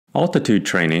Altitude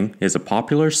training is a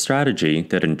popular strategy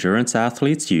that endurance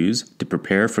athletes use to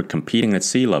prepare for competing at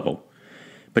sea level.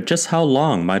 But just how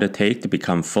long might it take to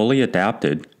become fully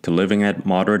adapted to living at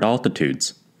moderate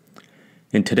altitudes?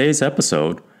 In today's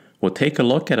episode, we'll take a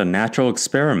look at a natural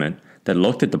experiment that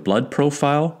looked at the blood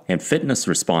profile and fitness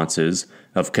responses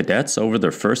of cadets over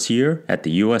their first year at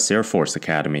the U.S. Air Force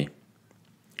Academy.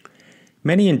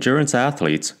 Many endurance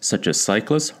athletes, such as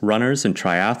cyclists, runners, and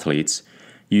triathletes,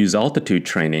 use altitude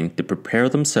training to prepare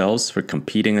themselves for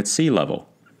competing at sea level.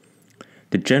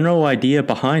 The general idea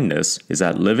behind this is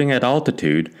that living at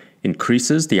altitude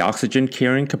increases the oxygen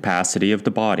carrying capacity of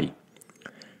the body.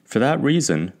 For that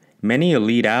reason, many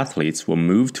elite athletes will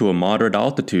move to a moderate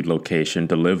altitude location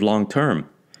to live long term,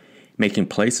 making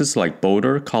places like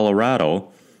Boulder,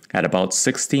 Colorado, at about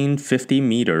 1650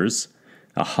 meters,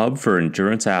 a hub for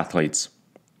endurance athletes.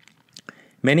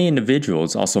 Many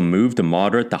individuals also move to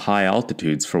moderate to high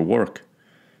altitudes for work,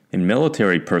 and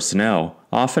military personnel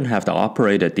often have to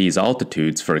operate at these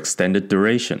altitudes for extended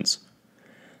durations.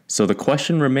 So the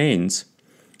question remains,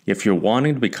 if you're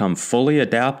wanting to become fully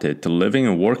adapted to living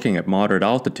and working at moderate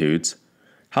altitudes,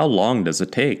 how long does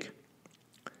it take?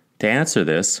 To answer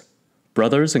this,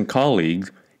 brothers and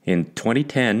colleagues in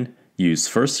 2010 used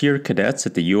first-year cadets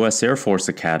at the U.S. Air Force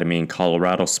Academy in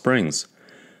Colorado Springs,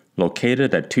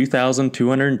 located at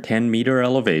 2,210 meter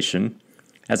elevation,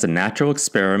 as a natural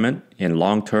experiment in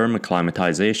long-term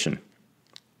acclimatization.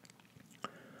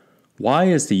 Why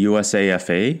is the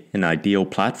USAFA an ideal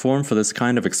platform for this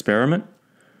kind of experiment?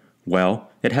 Well,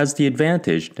 it has the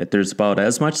advantage that there's about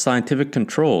as much scientific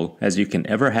control as you can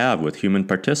ever have with human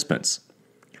participants.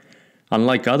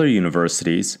 Unlike other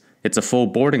universities, it's a full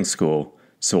boarding school,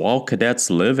 so all cadets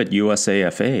live at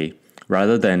USAFA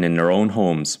rather than in their own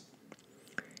homes.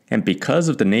 And because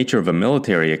of the nature of a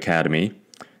military academy,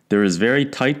 there is very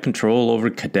tight control over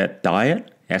cadet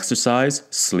diet, exercise,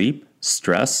 sleep,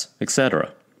 stress,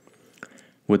 etc.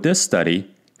 With this study,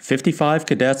 55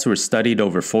 cadets were studied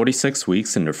over 46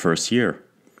 weeks in their first year.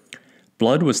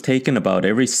 Blood was taken about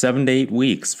every 7 to 8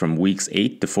 weeks from weeks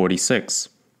 8 to 46.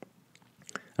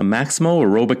 A maximal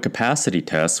aerobic capacity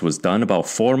test was done about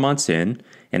 4 months in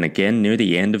and again near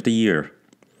the end of the year.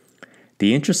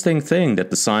 The interesting thing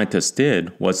that the scientists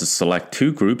did was to select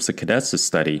 2 groups of cadets to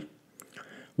study.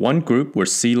 One group were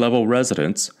sea level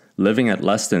residents living at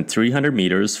less than 300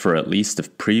 meters for at least the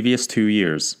previous 2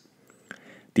 years.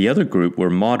 The other group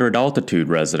were moderate altitude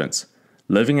residents,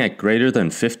 living at greater than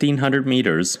 1,500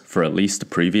 meters for at least the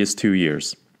previous 2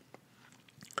 years.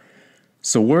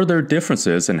 So were there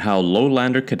differences in how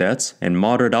lowlander cadets and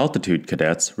moderate altitude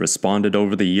cadets responded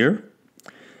over the year?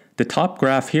 The top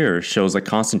graph here shows a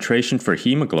concentration for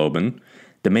hemoglobin,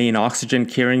 the main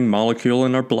oxygen-carrying molecule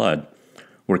in our blood,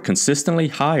 were consistently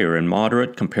higher in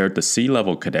moderate compared to sea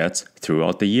level cadets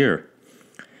throughout the year.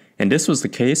 And this was the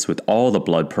case with all the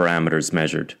blood parameters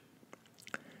measured.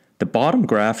 The bottom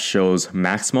graph shows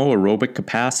maximal aerobic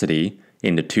capacity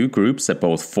in the 2 groups at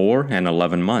both 4 and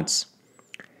 11 months.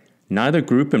 Neither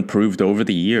group improved over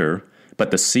the year, but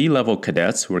the sea level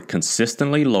cadets were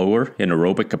consistently lower in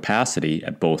aerobic capacity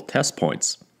at both test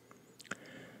points.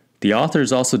 The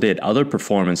authors also did other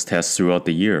performance tests throughout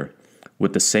the year,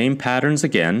 with the same patterns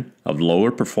again of lower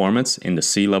performance in the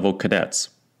sea level cadets.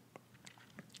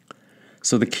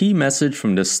 So the key message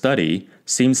from this study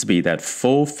seems to be that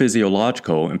full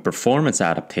physiological and performance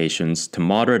adaptations to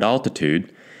moderate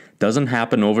altitude doesn't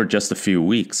happen over just a few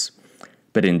weeks,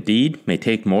 but indeed may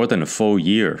take more than a full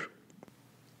year.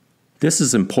 This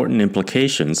has important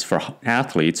implications for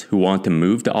athletes who want to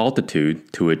move to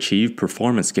altitude to achieve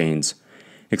performance gains,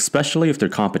 especially if their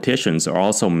competitions are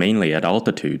also mainly at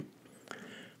altitude.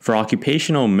 For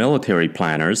occupational military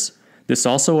planners, this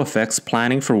also affects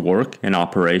planning for work and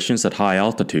operations at high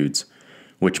altitudes,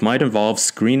 which might involve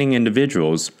screening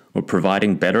individuals or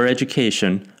providing better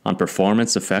education on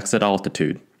performance effects at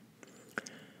altitude.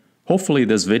 Hopefully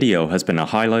this video has been a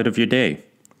highlight of your day.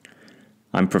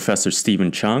 I'm Professor Stephen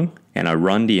Chung, and I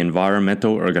run the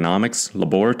Environmental Ergonomics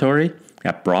Laboratory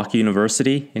at Brock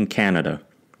University in Canada.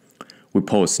 We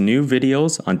post new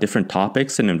videos on different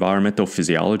topics in environmental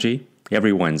physiology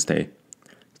every Wednesday.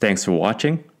 Thanks for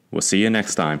watching. We'll see you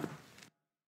next time.